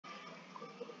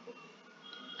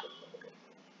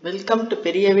Welcome to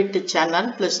Periyavittu channel,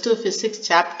 Plus 2 Physics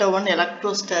Chapter 1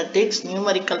 Electrostatics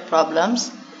Numerical Problems,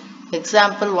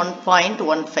 Example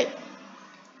 1.15.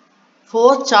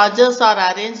 Four charges are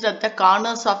arranged at the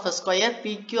corners of a square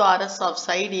PQRS of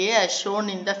side A as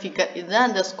shown in the figure. This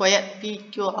is the square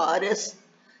PQRS.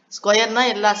 Square na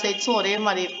ella sides ஒரே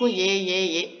மாதிரி இருக்கும்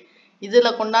AAA.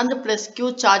 இதுல கொண்டாந்து plus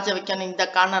Q charge வைக்கணும் இந்த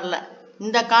கார்னர்ல.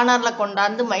 இந்த கார்னர்ல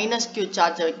கொண்டாந்து minus Q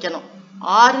charge வைக்கணும்.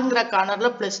 Rங்கிற கார்னர்ல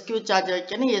plus Q charge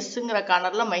வைக்கணும். Sங்கிற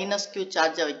கார்னர்ல minus Q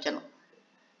charge வைக்கணும்.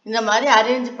 இந்த மாதிரி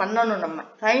அரேஞ்ச் பண்ணனும் நம்ம.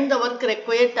 Find the work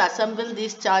required to assemble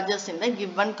these charges in the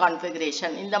given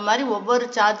configuration. இந்த மாதிரி ஒவ்வொரு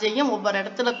சார்ஜையும் ஒவ்வொரு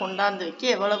இடத்துல கொண்டாந்து வைக்க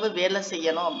எவ்வளவு வேலை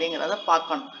செய்யணும் அப்படிங்கறத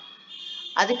பார்க்கணும்.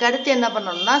 அதுக்கு அடுத்து என்ன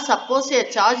பண்ணனும்னா suppose a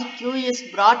charge Q is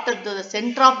brought to the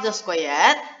center of the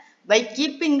square by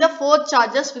keeping the four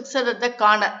charges fixed at the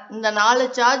corner. இந்த நாலு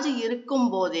சார்ஜ்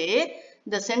இருக்கும்போது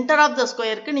இந்த center of the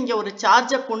square க்கு நீங்க ஒரு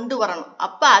சார்ஜை கொண்டு வரணும்.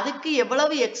 அப்ப அதுக்கு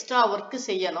எவ்வளவு எக்ஸ்ட்ரா வர்க்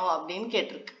செய்யணும் அப்படினு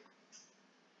கேட்டிருக்கு.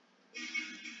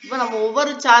 இப்போ நம்ம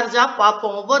ஒவ்வொரு சார்ஜா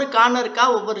பாப்போம். ஒவ்வொரு கார்னருக்கா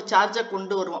ஒவ்வொரு சார்ஜை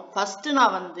கொண்டு வருவோம். ஃபர்ஸ்ட்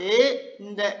நான்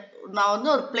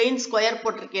வந்து ஒரு பிளேன் ஸ்கொயர்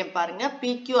போட்டிருக்கேன் பாருங்க.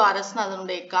 PQRS னு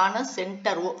அதனுடைய கார்னர்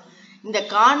சென்டர் O. இந்த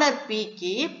கார்னர் P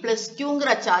க்கு plus Qங்கிற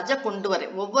சார்ஜை கொண்டு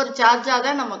வரேன். ஒவ்வொரு சார்ஜா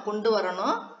தான் நம்ம கொண்டு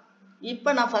வரணும். இப்போ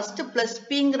நான் ஃபர்ஸ்ட் plus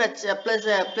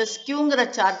Qங்கிற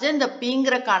சார்ஜை இந்த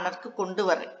Pங்கிற கார்னருக்கு கொண்டு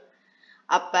வரேன்.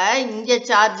 அப்ப இங்க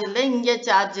சார்ஜ் இல்ல, இங்க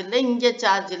சார்ஜ் இல்ல, இங்க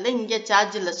சார்ஜ் இல்ல, இங்க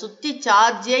சார்ஜ் இல்ல, சுத்தி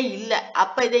சார்ஜே இல்ல.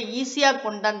 அப்ப இதை ஈஸியா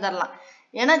கொண்டு வந்துடலாம்.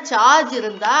 ஏன்னா சார்ஜ்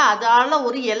இருந்தா அதால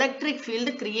ஒரு எலக்ட்ரிக்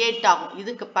ஃபீல்டு கிரியேட் ஆகும்.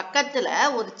 இதுக்கு பக்கத்துல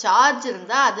ஒரு சார்ஜ்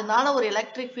இருந்தா அதனால ஒரு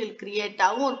எலக்ட்ரிக் ஃபீல்டு கிரியேட்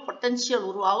ஆகும், ஒரு பொட்டன்ஷியல்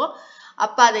உருவாகும்.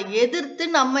 அப்ப அதை எதிர்த்து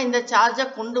நம்ம இந்த சார்ஜை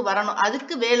கொண்டு வரணும்,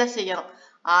 அதுக்கு வேலை செய்யணும்.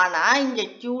 ஆனா இங்க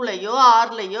Qலயோ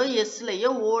Rலயோ Sலயோ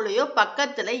Oலயோ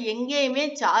பக்கத்துல எங்கேயுமே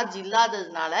சார்ஜ்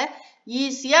இல்லாததுனால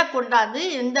ஈஸியா கொண்டாந்து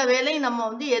எந்த வேலையும் நம்ம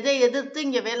வந்து எதை எதிர்த்து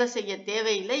இங்க வேலை செய்ய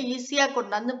தேவையில்லை. ஈஸியா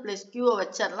கொண்டாந்து பிளஸ் Qவை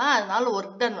வச்சிடலாம். அதனால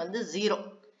ஒர்க் டன் வந்து 0.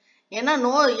 ஏன்னா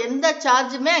எந்த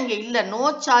சார்ஜுமே அங்க இல்ல. No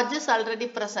charges already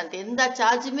present. எந்த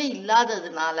சார்ஜுமே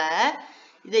இல்லாததுனால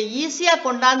இதை ஈஸியா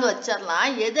கொண்டாந்து வச்சிடலாம்.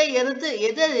 எதை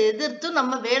எதிர்த்து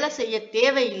நம்ம வேலை செய்ய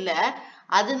தேவையில்லை.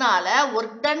 அதனால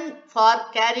work done for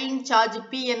carrying charge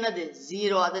P என்னது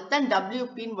 0. அதைத்தான்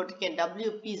WPன்னு போட்டிருக்கேன்.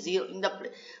 WP 0. இந்த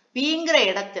Pங்கிற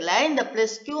இடத்துல இந்த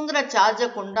பிளஸ் Qங்கிற சார்ஜை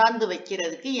கொண்டாந்து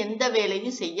வைக்கிறதுக்கு எந்த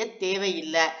வேலையும் செய்ய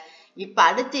தேவையில்லை. இப்ப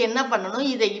அடுத்து என்ன பண்ணணும்,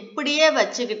 இதை இப்படியே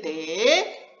வச்சுக்கிட்டு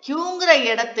Qங்கிற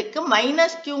இடத்துக்கு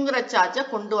மைனஸ் Qங்கிற சார்ஜை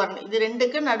கொண்டு வரணும். இது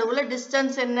ரெண்டுக்கு நடுவுல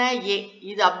டிஸ்டன்ஸ் என்ன A.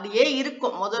 இது அப்படியே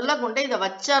இருக்கும். முதல்ல கொண்டு இதை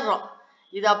வச்சிடறோம்.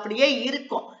 இது அப்படியே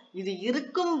இருக்கும். இது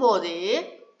இருக்கும் போது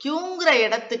Qங்கிற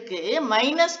இடத்துக்கு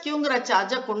மைனஸ் Qங்கிற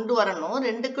சார்ஜை கொண்டு வரணும்.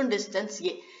 ரெண்டுக்கும் டிஸ்டன்ஸ்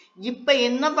A. இப்ப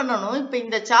என்ன பண்ணணும், இப்ப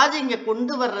இந்த சார்ஜ் இங்க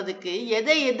கொண்டு வர்றதுக்கு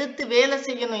எதை எதிர்த்து வேலை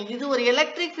செய்யணும், இது ஒரு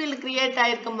எலக்ட்ரிக் ஃபீல்டு கிரியேட்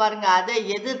ஆயிருக்கும் பாருங்க, அதை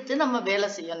எதிர்த்து நம்ம வேலை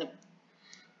செய்யணும்.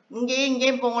 இங்கே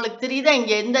இப்ப உங்களுக்கு தெரியுதா,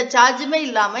 இங்க எந்த சார்ஜுமே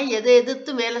இல்லாம எதை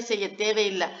எதிர்த்து வேலை செய்ய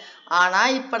தேவையில்லை. ஆனா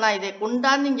இப்ப நான் இதை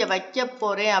கொண்டாந்து இங்க வைக்க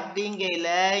போறேன். அப்படிங்கையில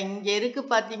இங்க இருக்கு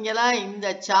பாத்தீங்களா, இந்த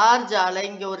சார்ஜால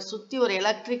இங்க ஒரு சுத்தி ஒரு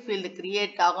எலக்ட்ரிக் ஃபீல்டு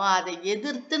கிரியேட் ஆகும். அதை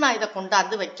எதிர்த்து நான் இதை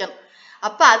கொண்டாந்து வைக்கணும்.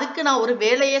 அப்ப அதுக்கு நான் ஒரு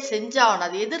வேலையை செஞ்சாகணும்.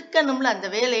 அது எதிர்க்கணும்ல, அந்த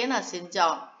வேலையை நான்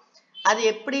செஞ்சாகணும். அது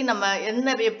எப்படி நம்ம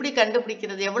எப்படி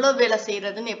கண்டுபிடிக்கிறது, எவ்வளவு வேலை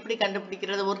செய்யறதுன்னு எப்படி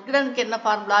கண்டுபிடிக்கிறது? ஒர்க் டனுக்கு என்ன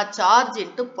formula, charge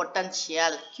into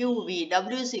potential QV.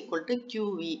 W is equal to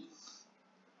QV.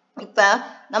 இப்ப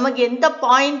நமக்கு எந்த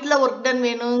பாயிண்ட்ல ஒர்க் டன்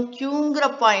வேணும், Qங்கிற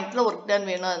பாயிண்ட்ல ஒர்க் டன்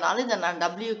வேணும். அதனால இதை நான்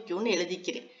WQன்னு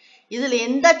எழுதிக்கிறேன். இதுல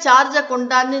எந்த சார்ஜை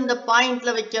கொண்டாந்து இந்த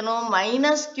பாயிண்ட்ல வைக்கணும்,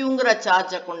 மைனஸ் Qங்கிற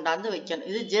சார்ஜை கொண்டாந்து வைக்கணும்.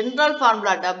 இது general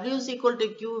formula. W is equal to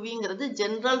QVங்கிறது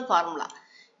general formula.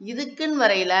 இதுக்குன்னு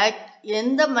வரையில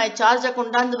எந்த சார்ஜை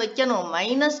கொண்டாந்து வைக்கணும்,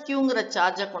 மைனஸ் Qங்கிற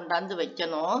சார்ஜை கொண்டாந்து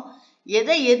வைக்கணும்.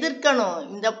 எதை எதிர்க்கணும்,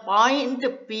 இந்த பாயிண்ட்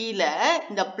Pல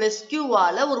இந்த பிளஸ்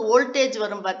Qவால ஒரு வோல்டேஜ்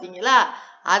வரும் பாத்தீங்களா,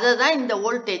 அதை தான் இந்த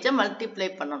வோல்டேஜை மல்டிப்ளை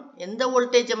பண்ணணும். எந்த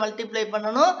வோல்டேஜை மல்டிப்ளை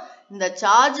பண்ணணும், இந்த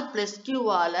சார்ஜ் பிளஸ்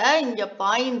Qவால இங்க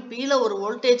பாயிண்ட் Pல ஒரு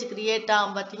வோல்டேஜ் கிரியேட்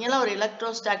ஆகும் பாத்தீங்களா, ஒரு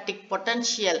எலக்ட்ரோஸ்டாட்டிக்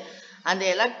பொட்டன்ஷியல். அந்த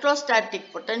எலக்ட்ரோஸ்டாட்டிக்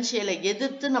பொட்டன்ஷியலை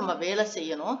எதிர்த்து நம்ம வேலை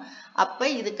செய்யணும். அப்ப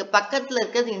இதுக்கு பக்கத்துல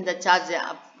இருக்கிறது இந்த சார்ஜ்.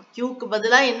 Qக்கு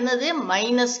பதிலா என்னது,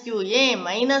 மைனஸ் Q. ஏன்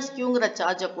மைனஸ் Qங்கிற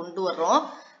சார்ஜை கொண்டு வர்றோம்.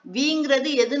 Vங்கிறது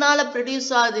எதனால ப்ரொடியூஸ்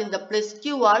ஆகுது, இந்த பிளஸ்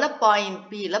Qவால பாயிண்ட்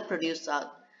Pல ப்ரொடியூஸ்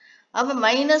ஆகுது. அப்ப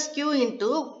மைனஸ் Q இன்டு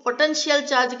பொட்டன்ஷியல்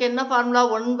சார்ஜுக்கு என்ன ஃபார்முலா,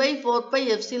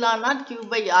 1/4πε0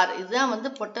 Q/R. இதுதான்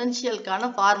வந்து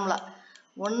பொட்டன்ஷியலுக்கான ஃபார்முலா.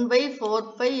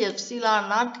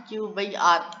 1/4πε0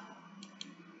 Q/R.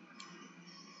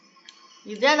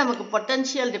 இதுதான் நமக்கு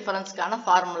பொட்டன்ஷியல் டிஃபரன்ஸ்க்கான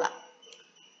ஃபார்முலா.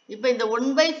 இப்ப இந்த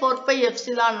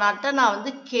 1/4πε0 நான்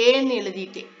வந்து Kன்னு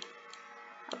எழுதிட்டேன்.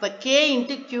 அப்ப K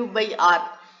இன்டு Q/R.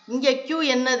 இங்க q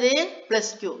என்னது plus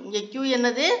q, இங்க q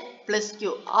என்னது plus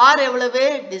q, r எவ்வளவு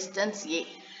distance a.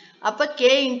 அப்ப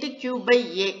k into q by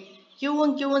a, q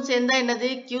ம் q ம் சேர்ந்தா என்னது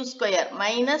q square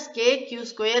minus k q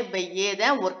square by a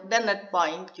தான் work done at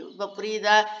point q. இப்ப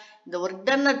புரியுதா? இந்த work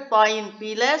done at point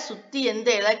p ல சுத்தி எந்த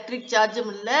எலக்ட்ரிக்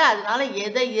சார்ஜும் இல்ல, அதனால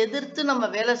எதை எதிர்த்து நம்ம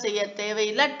வேலை செய்ய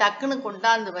தேவையில்லை, டக்குன்னு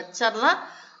கொண்டாந்து வச்சிடலாம்,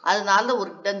 அதனால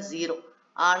work done 0.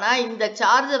 ஆனா இந்த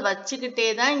சார்ஜை வச்சுக்கிட்டே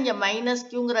தான் இங்க மைனஸ்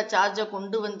கியூங்கிற சார்ஜை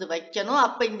கொண்டு வந்து வைக்கணும்.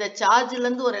 அப்ப இந்த சார்ஜ்ல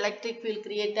இருந்து ஒரு எலக்ட்ரிக் ஃபீல்ட்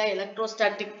கிரியேட் ஆகி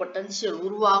எலக்ட்ரோஸ்டாட்டிக் பொட்டன்ஷியல்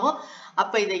உருவாகும்.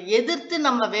 அப்ப இதை எதிர்த்து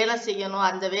நம்ம வேலை செய்யணும்,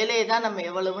 அந்த வேலையை தான் நம்ம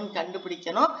எவ்வளவுன்னு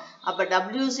கண்டுபிடிக்கணும். அப்ப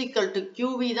W =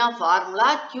 QV தான் ஃபார்முலா.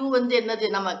 Q வந்து என்னது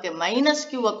நமக்கு மைனஸ்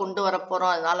கியூவை கொண்டு வர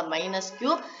போறோம், அதனால மைனஸ்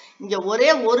கியூ. இங்க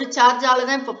ஒரே ஒரு சார்ஜால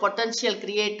தான் இப்ப பொட்டன்ஷியல்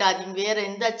கிரியேட் ஆகுது, வேற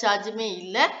எந்த சார்ஜுமே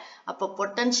இல்லை. அப்ப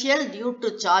potential due to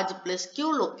charge plus q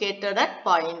located at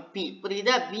point P.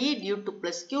 புரியுதா? V due to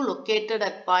plus q located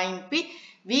at point P.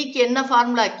 V க்கு என்ன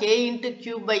formula? K into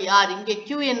Q by R. இங்க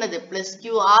Q என்னது? plus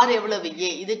Q. R எவ்வளவு?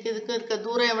 A. இதுக்கு இருக்க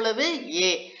தூரம் எவ்வளவு?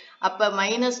 A. அப்ப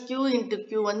minus Q into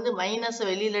Q வந்து மைனஸ்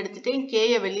வெளியில எடுத்துட்டேன்,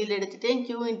 K வெளியில எடுத்துட்டேன்,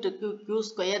 Q into Q, Q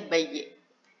square by A.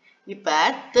 இப்ப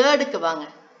தேர்டுக்கு வாங்க.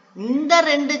 இந்த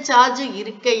ரெண்டு சார்ஜ்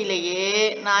இருக்கையிலேயே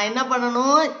நான் என்ன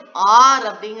பண்ணணும், R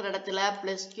அப்படிங்கிற இடத்துல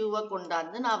பிளஸ் கியூவை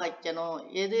கொண்டாந்து நான் வைக்கணும்.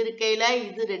 எது இருக்கையில?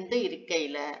 இது ரெண்டு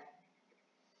இருக்கையில.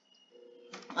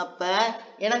 அப்ப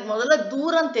எனக்கு முதல்ல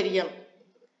தூரம் தெரியும்,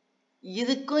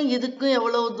 இதுக்கும் இதுக்கும்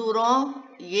எவ்வளவு தூரம்?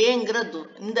 ஏங்கிற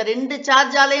தூரம். இந்த ரெண்டு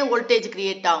சார்ஜாலையும் வோல்டேஜ்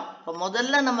கிரியேட் ஆகும். இப்ப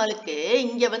முதல்ல நம்மளுக்கு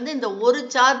இங்க வந்து இந்த ஒரு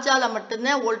சார்ஜால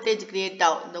மட்டும்தான் வோல்டேஜ் கிரியேட்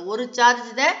ஆகும், இந்த ஒரு சார்ஜ்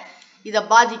தான் இதை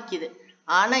பாதிக்குது.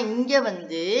 ஆனா இங்க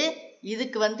வந்து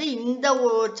இதுக்கு வந்து இந்த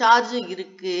சார்ஜ்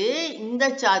இருக்கு, இந்த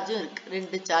சார்ஜும் இருக்கு,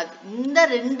 ரெண்டு சார்ஜ். இந்த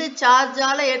ரெண்டு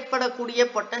சார்ஜால ஏற்படக்கூடிய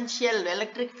பொட்டன்ஷியல்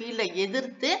எலக்ட்ரிக் ஃபீல்டை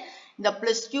எதிர்த்து இந்த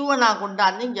பிளஸ் கியூவை நான்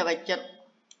கொண்டாந்து இங்க வைக்கணும்.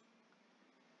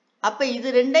 அப்ப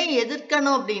இது ரெண்டையும்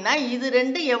எதிர்க்கணும் அப்படின்னா இது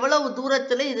ரெண்டு எவ்வளவு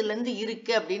தூரத்துல இதுல இருந்து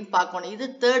இருக்கு அப்படின்னு பார்க்கணும். இது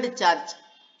தேர்டு சார்ஜ்.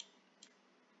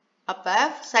 அப்ப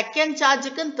செகண்ட்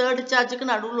சார்ஜுக்கும் தேர்டு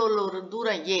சார்ஜுக்கும் நடுவில் உள்ள ஒரு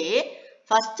தூரம் A,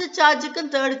 ஃபர்ஸ்ட் சார்ஜுக்கும்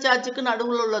தேர்ட் சார்ஜுக்கும்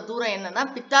நடுவில் உள்ள தூரம் என்னன்னா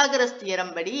பித்தாகரஸ்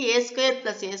தியரம் படி a² +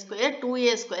 a²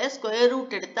 2a² square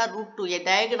root எடுத்தா √2a,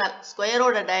 டயகனல்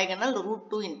ஸ்கொயரோட டயகனல்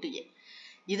 √2 × a.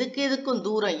 இதுக்கும்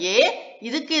தூரம் A,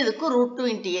 இதுக்கும் √2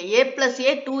 × a. a +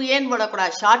 a 2aன்னு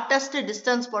போடக்கூடாது, ஷார்டஸ்ட்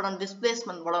டிஸ்டன்ஸ் போடணும்,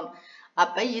 டிஸ்பிளேஸ்மெண்ட் போடணும்.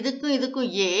 அப்ப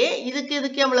இதுக்கும் A,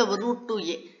 இதுக்கு எவ்வளவு?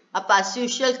 √2a. அப்ப as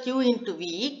usual Q into V.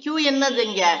 Q என்னது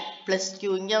இங்க? plus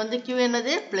Q. இங்க வந்து Q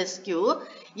என்னது? plus Q.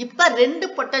 இப்ப ரெண்டு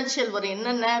பொட்டன்ஷியல் வரும்,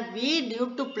 என்னென்ன? V due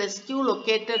to plus Q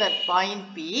located at point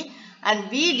P and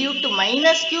V due to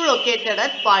minus Q located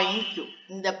at point Q.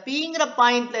 இந்த Pங்கிற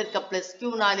பாயிண்ட்ல இருக்க plus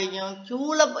Q நாலையும்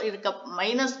Qல இருக்க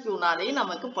minus Q நாலையும்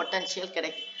நமக்கு பொட்டன்ஷியல்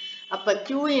கிடைக்கும். அப்ப Q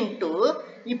into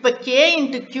இப்ப K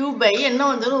into Q by என்ன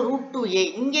வந்துடும்? √2a.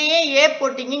 இங்கேயே A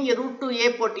போட்டீங்க, இங்க √2a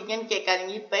போட்டீங்கன்னு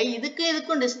கேட்காதீங்க. இப்ப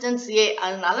இதுக்கும் டிஸ்டன்ஸ் A,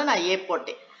 அதனால நான் A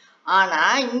போட்டேன். ஆனா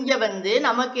இங்க வந்து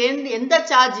நமக்கு எந்த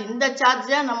சார்ஜ்? இந்த சார்ஜ்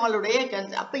தான் நம்மளுடைய.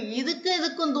 அப்ப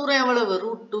இதுக்கும் தூரம் எவ்வளவு?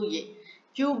 √2a.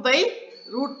 Q by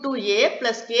 √2a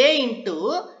plus K into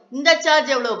இந்த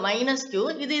சார்ஜ் எவ்வளவு? Minus Q.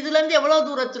 இதுல இருந்து எவ்வளவு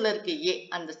தூரத்துல இருக்கு? A.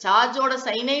 அந்த சார்ஜோட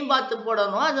சைனையும் பார்த்து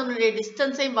போடணும், அதனுடைய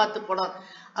டிஸ்டன்ஸையும் பார்த்து போடணும்.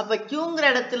 அப்ப Qங்கிற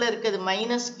இடத்துல இருக்குது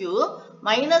மைனஸ் Q.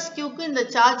 மைனஸ் Qக்கு இந்த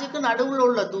சார்ஜுக்கு நடுவில்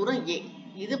உள்ள தூரம் A.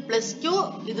 இது பிளஸ் Q,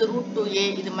 இது √2a,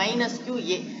 இது மைனஸ்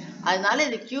QA. அதனால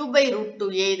இது Q by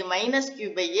 √2a, இது மைனஸ் Q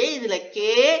by a. இதுல K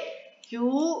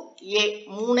QA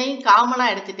மூணையும் காமனா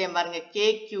எடுத்துட்டேன் பாருங்க,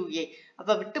 KQA.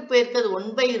 அப்ப விட்டு போயிருக்கிறது 1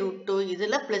 by √2.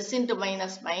 இதுல பிளஸ் இன்டு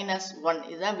மைனஸ் மைனஸ் 1,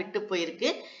 இதுதான் விட்டு போயிருக்கு.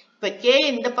 இப்ப K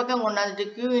இந்த பக்கம் கொண்டாந்துட்டு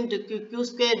Q into Q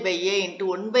square by A into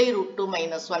 1 by √2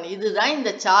 minus 1. இதுதான்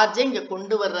இந்த சார்ஜை இங்க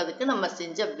கொண்டு வர்றதுக்கு நம்ம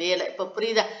செஞ்ச வேலை. இப்ப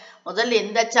புரியுதா? முதல்ல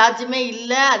எந்த சார்ஜுமே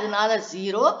இல்ல, அதனால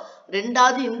 0.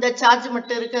 ரெண்டாவது இந்த சார்ஜ்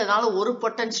மட்டும் இருக்கு, அதனால ஒரு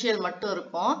பொட்டன்ஷியல் மட்டும்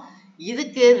இருக்கும்.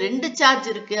 இதுக்கு ரெண்டு சார்ஜ்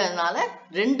இருக்கு, அதனால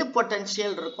ரெண்டு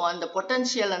பொட்டன்ஷியல் இருக்கும். அந்த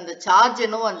பொட்டன்ஷியல், அந்த சார்ஜ்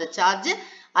என்னவோ அந்த சார்ஜ்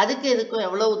அதுக்கு இதுக்கும்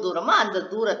எவ்வளவு தூரமோ அந்த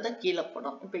தூரத்தை கீழே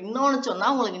போடும். இப்ப இன்னொன்னு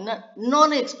சொன்னா உங்களுக்கு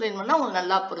இன்னொன்னு எக்ஸ்பிளைன் பண்ணா உங்களுக்கு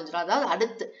நல்லா புரிஞ்சிடும்.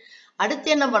 அதாவது அடுத்து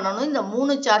என்ன பண்ணணும்? இந்த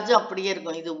மூணு சார்ஜ் அப்படியே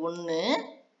இருக்கும். இது 1,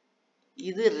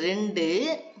 இது 2,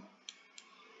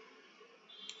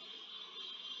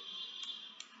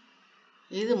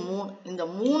 இது 3. இந்த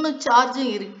மூணு சார்ஜ்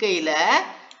இருக்கையில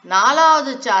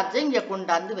நாலாவது சார்ஜ் இங்க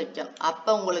கொண்டாந்து வைக்கணும்.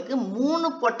 அப்ப உங்களுக்கு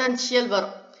 3 பொட்டன்ஷியல்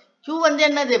வரும். Q வந்து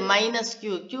என்னது? Minus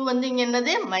Q. Q வந்து இங்க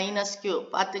என்னது? Minus Q.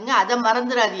 பாத்துங்க, அதை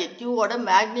மறந்துடாதீங்க, Qவோட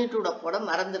மேக்னிடியூட போட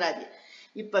மறந்துடாதீங்க.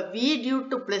 இப்ப V due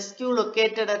to plus Q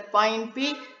located at point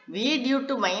P, V due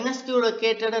to minus Q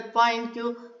located at point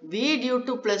Q, V due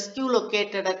to plus Q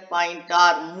located at point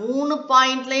R. 3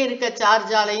 பாயிண்ட்லயும் இருக்க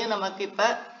சார்ஜாலையும் நமக்கு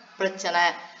இப்ப பிரச்சனை.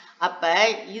 அப்ப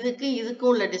இதுக்கும்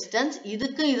உள்ள டிஸ்டன்ஸ்,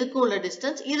 இதுக்கும் உள்ள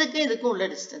டிஸ்டன்ஸ், இதுக்கும் உள்ள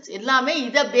டிஸ்டன்ஸ் எல்லாமே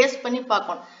இதை பேஸ் பண்ணி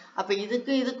பார்க்கணும். அப்ப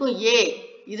இதுக்கும் a,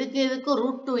 இதுக்கும்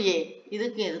 √2a,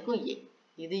 இதுக்கும் a.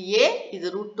 இது a, இது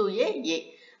 √2a, a.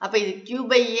 அப்ப இது q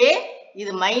by a,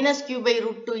 இது மைனஸ் q by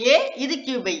 √2a, இது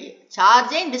q by a.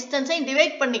 சார்ஜையும் டிஸ்டன்ஸையும்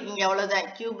டிவைட் பண்ணிக்கிங்க, அவ்வளவுதான்.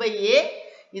 q by a,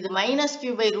 இது மைனஸ்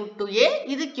q by √2a,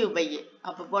 இது q by a.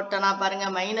 அப்ப போட்டனா பாருங்க,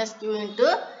 minus q into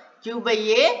q by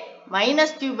a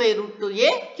minus q by √2a,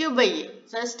 q by a.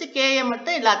 First k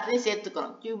மட்டும் எல்லாத்தையும்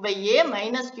சேர்த்துக்கிறோம். q by a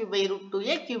minus q by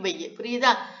 √2a, q by a.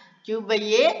 புரியுதா? q by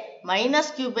a minus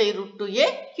q by √2a,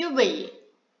 q by a.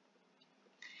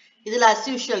 இதுல as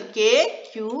usual k,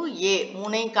 q, a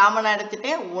மூணையும் காமனா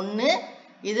எடுத்துட்டேன். 1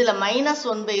 இதுல minus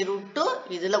 1 by √2,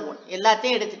 இதுல 1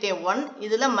 எல்லாத்தையும் எடுத்துட்டேன். 1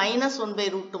 இதுல minus 1 by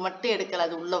 √2 மட்டும் எடுக்கல,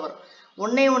 அது உள்ள வரும்.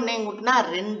 ஒன்னையும் கூட்டினா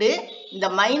 2. இந்த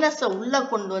மைனஸை உள்ள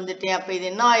கொண்டு வந்துட்டேன். அப்ப இது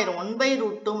என்ன ஆயிரும்? 1 by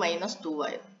 √2 minus 2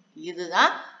 ஆயிரும்.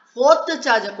 இதுதான் ஃபோர்த்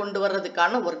சார்ஜை கொண்டு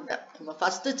வர்றதுக்கான ஒர்க் டன். இப்போ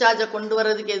ஃபர்ஸ்ட் சார்ஜை கொண்டு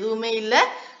வர்றதுக்கு எதுவுமே இல்லை.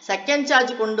 செகண்ட்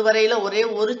சார்ஜ் கொண்டு வரையில ஒரே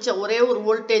ஒரு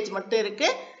வோல்டேஜ் மட்டும் இருக்கு.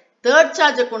 தேர்ட்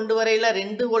சார்ஜை கொண்டு வரையில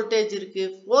 2 வோல்டேஜ் இருக்கு.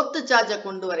 ஃபோர்த் சார்ஜை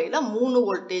கொண்டு வரையில 3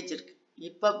 வோல்டேஜ் இருக்கு.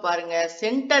 இப்ப பாருங்க,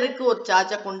 சென்டருக்கு ஒரு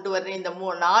சார்ஜை கொண்டு வர்றேன். இந்த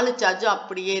 4 சார்ஜும்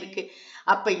அப்படியே இருக்கு.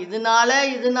 அப்ப இதனால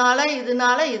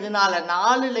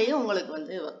 4லையும் உங்களுக்கு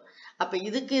வந்து வரும். அப்ப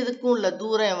இதுக்கும் உள்ள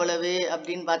தூரம் எவ்வளவு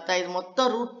அப்படின்னு பார்த்தா, இது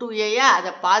மொத்தம் √2a,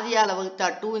 அதை பாதியால வகுத்தா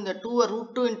 2. இந்த 2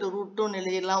 √2 into √2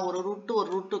 எழுதிடலாம். ஒரு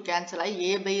 √2 கேன்சல் ஆகி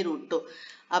a by √2.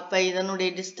 அப்ப இதனுடைய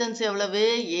டிஸ்டன்ஸ் எவ்வளவு?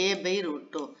 a by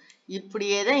 √2.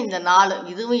 இப்படியே தான் இந்த 4,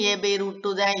 இதுவும் a by √2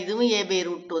 தான், இதுவும் a by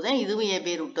 √2 தான், இதுவும் a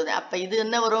by √2 தான். அப்ப இது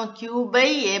என்ன வரும்? q by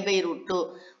a by √2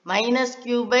 minus q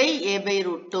by a by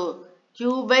 √2, q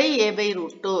by a by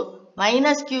 √2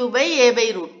 minus q by a by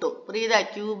 √2. புரியுதா?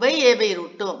 q by a by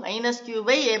 √2 minus q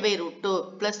by a by √2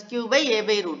 plus q by a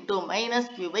by √2 minus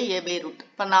q by a by √2.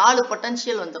 இப்ப 4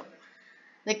 potential வந்துடும்.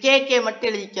 இந்த k மட்டும்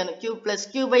எழுதிக்கணும். q plus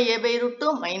q by a by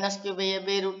 √2 minus q by a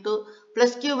by √2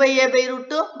 plus q by a by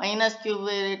 √2 minus q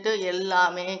by √2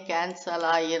 எல்லாமே cancel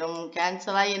ஆயிரும்.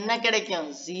 Cancel ஆகி என்ன கிடைக்கும்?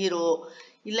 0.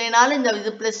 இல்லைனாலும் இந்த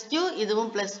இது பிளஸ் q,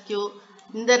 இதுவும் பிளஸ் q,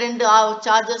 இந்த 2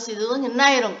 சார்ஜஸ் இதுவும் என்ன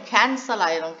ஆயிரும்? கேன்சல்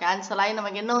ஆயிரும். கேன்சல் ஆகி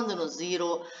நமக்கு என்ன வந்துடும்? 0.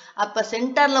 அப்ப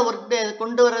சென்டர்ல ஒர்க்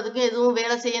கொண்டு வர்றதுக்கு எதுவும்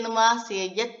வேலை செய்யணுமா?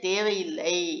 செய்ய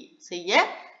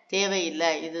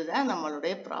தேவையில்லை. இதுதான்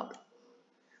நம்மளுடைய ப்ராப்ளம்.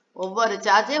 ஒவ்வொரு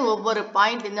சார்ஜையும் ஒவ்வொரு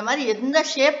பாயிண்ட் இந்த மாதிரி எந்த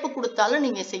ஷேப்பு கொடுத்தாலும்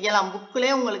நீங்க செய்யலாம்.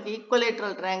 புக்லேயே உங்களுக்கு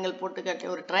ஈக்குவலேட்ரல் ட்ரையாங்கிள் போட்டு காட்டி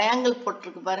ஒரு ட்ரையாங்கிள்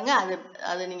போட்டிருக்கு பாருங்க,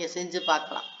 அது நீங்க செஞ்சு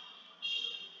பார்க்கலாம்.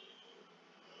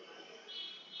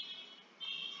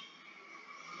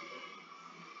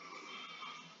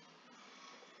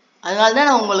 அதனாலதான்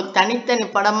நான் உங்களுக்கு தனித்தனி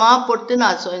படமா போட்டு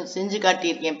நான் செஞ்சு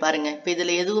காட்டியிருக்கேன் பாருங்க. இப்ப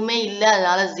இதுல எதுவுமே இல்லை,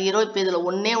 அதனால 0. இப்ப இதுல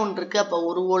ஒன்னே இருக்கு. அப்ப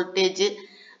 1 வோல்டேஜ்.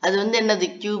 அது வந்து என்னது?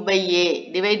 q by a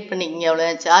டிவைட் பண்ணிக்கிங்க.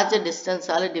 அவ்வளவு சார்ஜ்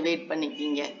டிஸ்டன்ஸால டிவைட்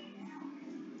பண்ணிக்கிங்க.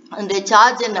 அந்த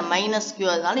சார்ஜ் என்ன? Minus q.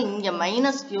 அதனால இங்க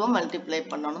மைனஸ் q மல்டிப்ளை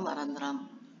பண்ணணும், மறந்துடாம.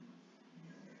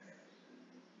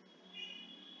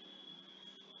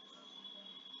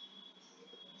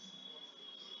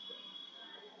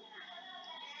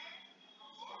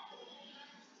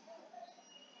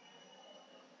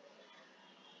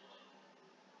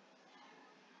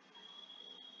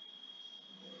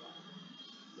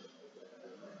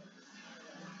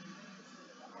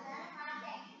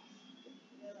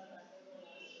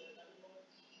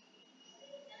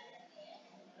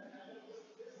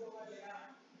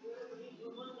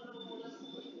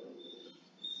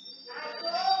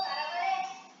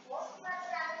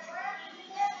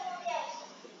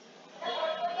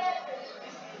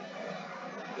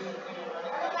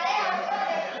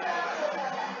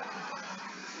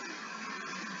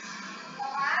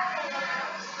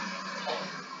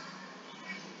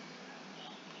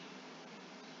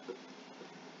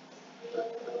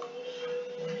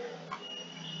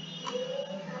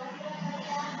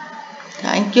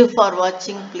 Thank you for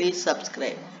watching. Please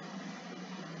subscribe.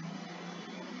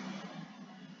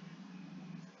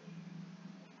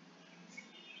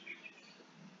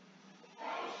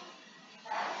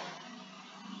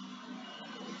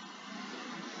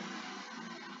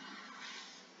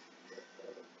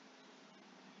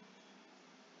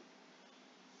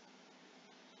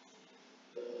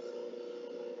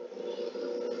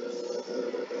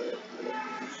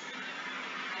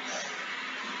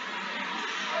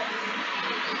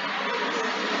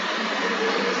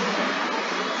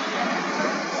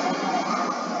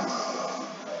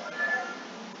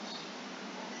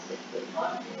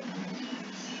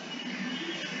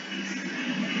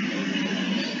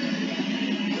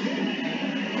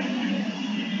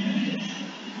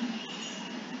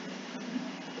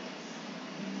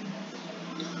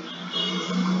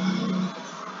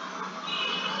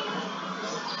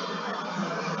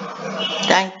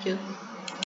 Thank you.